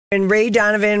And Ray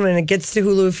Donovan, when it gets to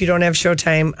Hulu, if you don't have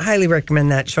Showtime, highly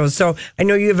recommend that show. So I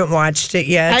know you haven't watched it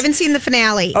yet. I haven't seen the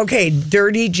finale. Okay,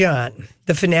 Dirty John,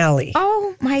 the finale.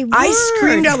 Oh, my word. I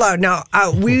screamed out loud. Now,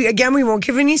 we won't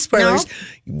give any spoilers.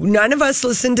 No. None of us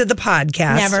listened to the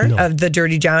podcast of the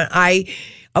Dirty John. I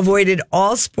avoided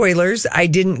all spoilers. I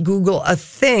didn't Google a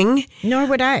thing. Nor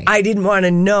would I. I didn't want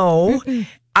to know. Mm-mm.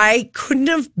 I couldn't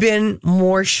have been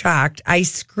more shocked. I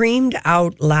screamed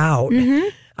out loud. Mm-hmm.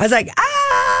 I was like,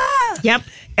 ah! Yep.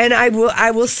 And I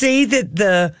will say that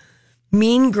the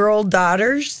Mean Girl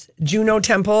daughters, Juno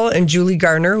Temple and Julie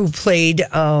Garner, who played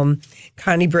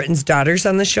Connie Britton's daughters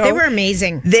on the show. They were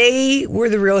amazing. They were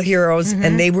the real heroes,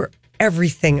 and they were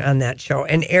everything on that show.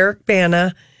 And Eric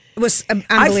Bana was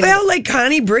unbelievable. I felt like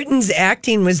Connie Britton's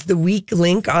acting was the weak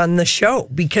link on the show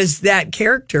because that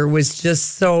character was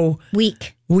just so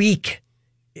weak.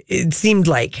 It seemed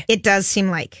like. It does seem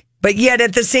like. But yet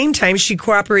at the same time, she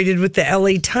cooperated with the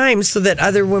LA Times so that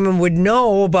other women would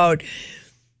know about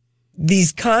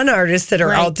these con artists that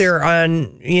are out there on,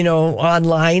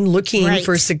 online looking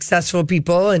for successful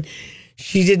people. And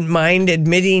she didn't mind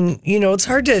admitting, it's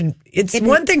hard to, it's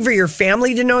one thing for your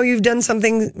family to know you've done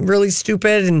something really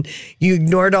stupid and you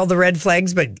ignored all the red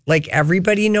flags, but like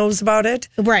everybody knows about it.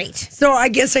 Right. So I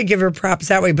guess I give her props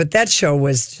that way, but that show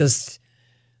was just.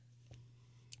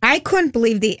 I couldn't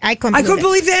believe the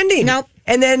ending. Nope.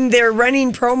 And then they're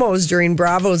running promos during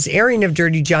Bravo's airing of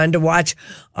Dirty John to watch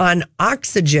on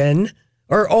Oxygen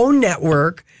or OWN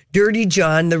network. Dirty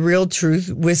John, The Real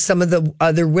Truth, with some of the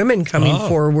other women coming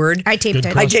forward. I taped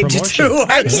it. I taped it too.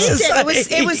 I taped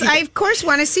it. It was. I of course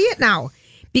want to see it now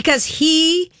because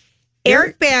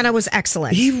Eric Bana was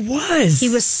excellent. He was. He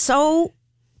was so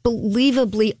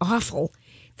believably awful.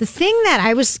 The thing that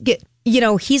I was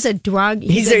he's a drug.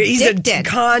 He's a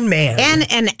con man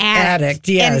and an addict.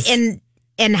 Yes,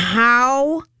 and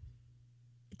how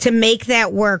to make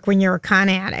that work when you're a con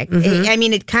addict.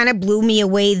 Mm-hmm. It kind of blew me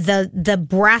away the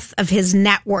breadth of his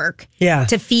network. Yeah.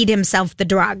 To feed himself the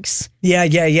drugs. Yeah.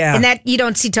 And that you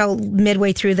don't see till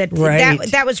midway through that. Right.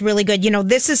 That was really good.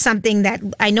 This is something that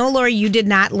I know, Lori, you did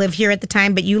not live here at the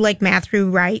time, but you like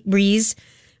Matthew Rees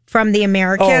from The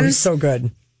Americans. Oh, he's so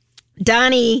good.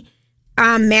 Donnie.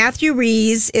 Matthew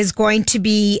Rees is going to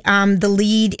be the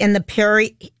lead in the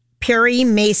Perry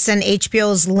Mason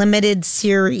HBO's limited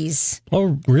series.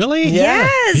 Oh, really? Yeah.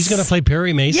 Yes. He's going to play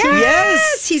Perry Mason?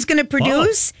 Yes. He's going to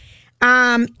produce.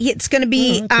 It's going to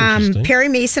be Perry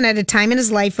Mason at a time in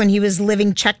his life when he was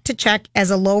living check to check as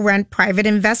a low-rent private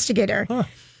investigator.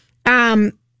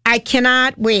 Huh. I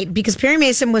cannot wait because Perry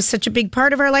Mason was such a big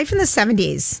part of our life in the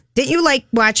 70s. Didn't you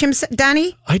watch him,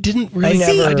 Donnie? I didn't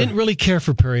really. I didn't really care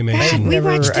for Perry Mason. We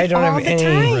watched it all the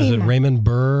time. Was it Raymond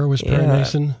Burr was Perry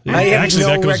Mason? I have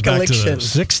that goes back to the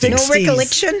 60s. No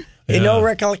recollection. Yeah. No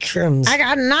recollections. I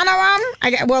got none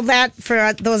of them. That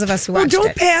for those of us who watched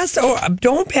it.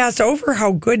 Don't pass over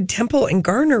how good Temple and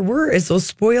Garner were as those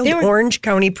spoiled Orange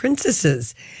County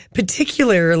princesses,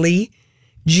 particularly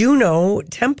Juno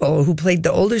Temple, who played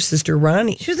the older sister,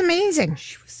 Ronnie. She was amazing.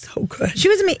 She was so good. She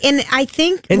was amazing. And I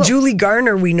think... And Julie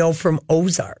Garner, we know from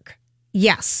Ozark.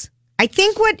 Yes. I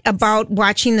think about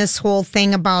watching this whole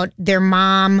thing about their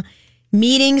mom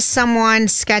meeting someone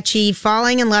sketchy,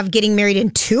 falling in love, getting married in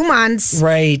 2 months.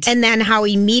 Right. And then how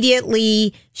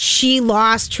immediately she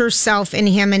lost herself in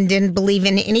him and didn't believe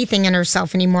in anything in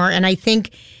herself anymore. And I think...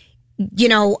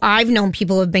 I've known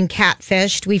people who have been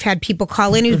catfished. We've had people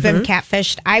call in who've been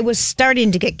catfished. I was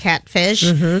starting to get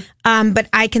catfished. But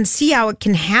I can see how it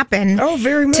can happen. Oh,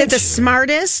 very much. To the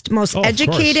smartest, most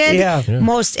educated,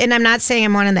 most, and I'm not saying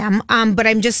I'm one of them, but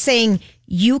I'm just saying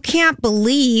you can't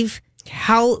believe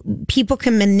how people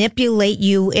can manipulate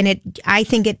you. And I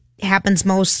think it happens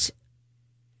most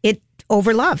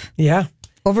over love. Yeah.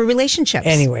 Over relationships.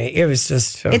 Anyway, it was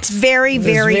just... It's very,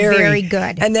 very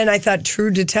good. And then I thought True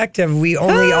Detective, we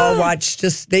only all watched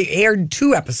they aired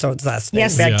 2 episodes last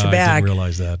night, back to back. I didn't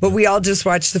realize that. But we all just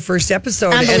watched the first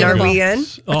episode. And are we in?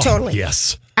 Oh, totally.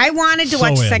 Yes. I wanted to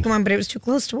watch the second one, but it was too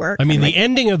close to work. The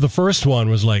ending of the first one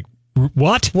was like,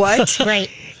 what? What? Right.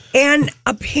 And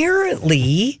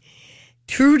apparently,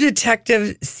 True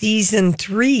Detective Season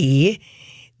 3...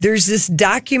 There's this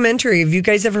documentary. Have you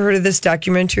guys ever heard of this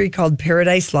documentary called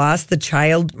Paradise Lost, The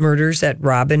Child Murders at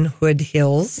Robin Hood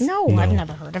Hills? No, I've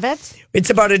never heard of it.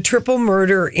 It's about a triple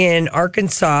murder in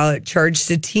Arkansas charged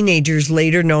to teenagers,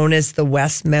 later known as the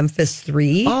West Memphis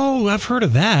 3. Oh, I've heard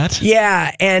of that.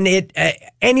 Yeah, and it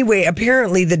anyway,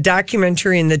 apparently the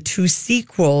documentary and the 2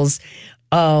 sequels,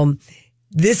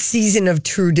 this season of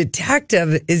True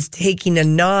Detective is taking a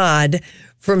nod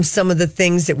from some of the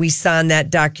things that we saw in that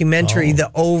documentary,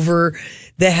 the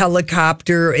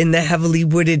helicopter in the heavily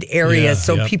wooded area.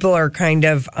 People are kind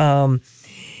of,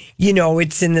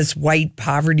 it's in this white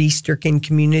poverty-stricken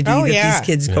community that these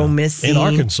kids go missing.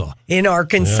 In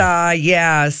Arkansas.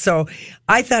 Yeah. So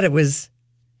I thought it was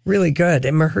really good.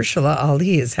 And Mahershala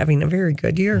Ali is having a very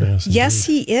good year. Yes,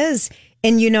 he is.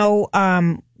 And,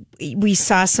 we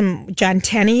saw John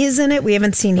Tenney is in it. We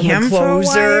haven't seen him for a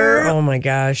while. Oh, my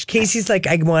gosh. Casey's like,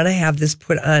 I want to have this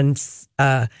put on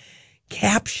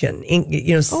caption, so he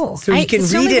can read it.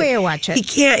 It's the only way to watch it. He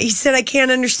can't. He said, I can't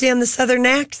understand the Southern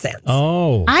accent.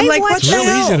 Oh. I'm like, it's real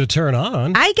easy to turn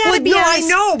on. I gotta be honest. I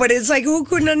know, but it's like, who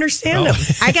couldn't understand him?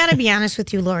 I gotta be honest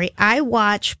with you, Lori. I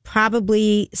watch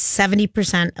probably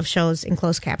 70% of shows in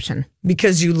closed caption.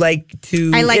 Because you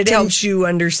it helps you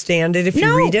understand it if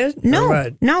you read it?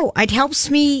 No. It helps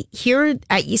me hear.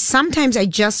 Sometimes I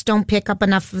just don't pick up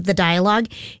enough of the dialogue.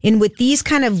 And with these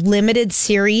kind of limited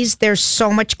series, there's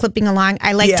so much clipping along.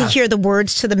 I like to hear the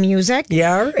words to the music.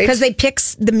 Yeah, right. Because they pick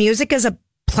the music as a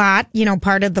plot,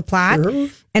 part of the plot. Sure.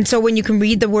 And so when you can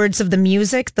read the words of the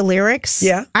music, the lyrics,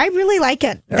 I really like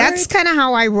it. That's kind of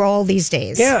how I roll these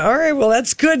days. Yeah, all right. Well,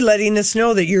 that's good letting us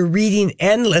know that you're reading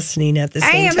and listening at the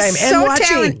same time. And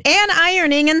watching. And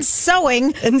ironing and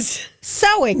sewing. And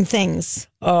sewing things.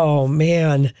 Oh,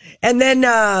 man. And then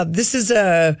this is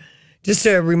just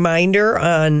a reminder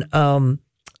on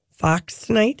Fox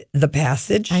tonight, The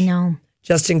Passage. I know.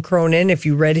 Justin Cronin, if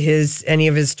you read any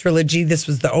of his trilogy, this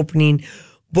was the opening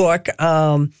book.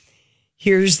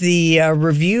 Here's the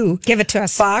review. Give it to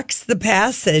us. Fox, The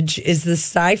Passage is the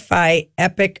sci-fi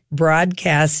epic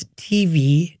broadcast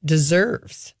TV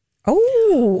deserves.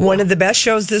 Oh. One of the best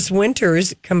shows this winter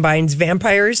combines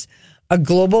vampires, a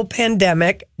global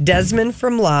pandemic, Desmond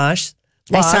from Lost.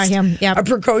 I saw him, yep. A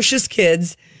precocious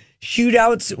kids,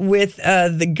 shootouts with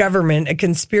the government, a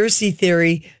conspiracy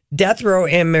theory, death row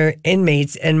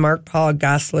inmates, and Mark Paul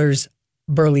Gosselaar's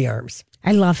Burly Arms.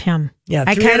 I love him.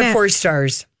 Yeah, 3 out of 4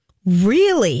 stars.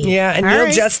 Really? Yeah, and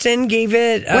Neil Justin gave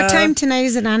it... what time tonight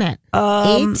is it on at?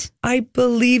 8? I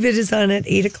believe it is on at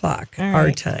 8 o'clock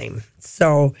our time.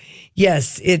 So,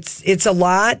 yes, it's a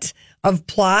lot of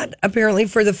plot, apparently,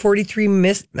 for the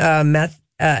 43-minute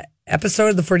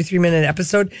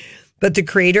episode. But the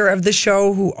creator of the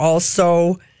show, who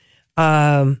also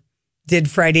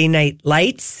did Friday Night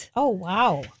Lights... Oh,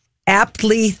 wow.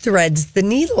 Aptly threads the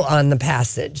needle on The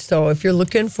Passage. So if you're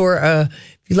looking for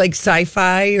if you like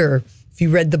sci-fi, or if you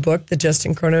read the book, the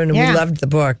Justin Cronin, and we loved the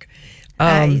book.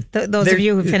 Those of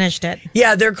you who finished it.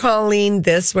 Yeah, they're calling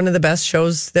this one of the best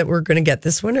shows that we're going to get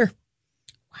this winter.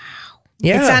 Wow.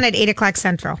 Yeah. It's on at 8 o'clock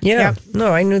Central. Yeah. Yep.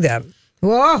 No, I knew that.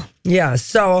 Whoa. Yeah.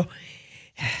 So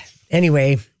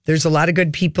anyway, there's a lot of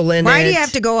good people in it. Why do you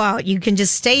have to go out? You can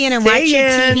just stay in and watch your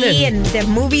TV, and the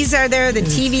movies are there, the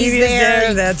TV's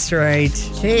there. That's right.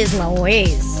 Jeez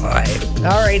Louise. All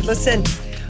right. Listen,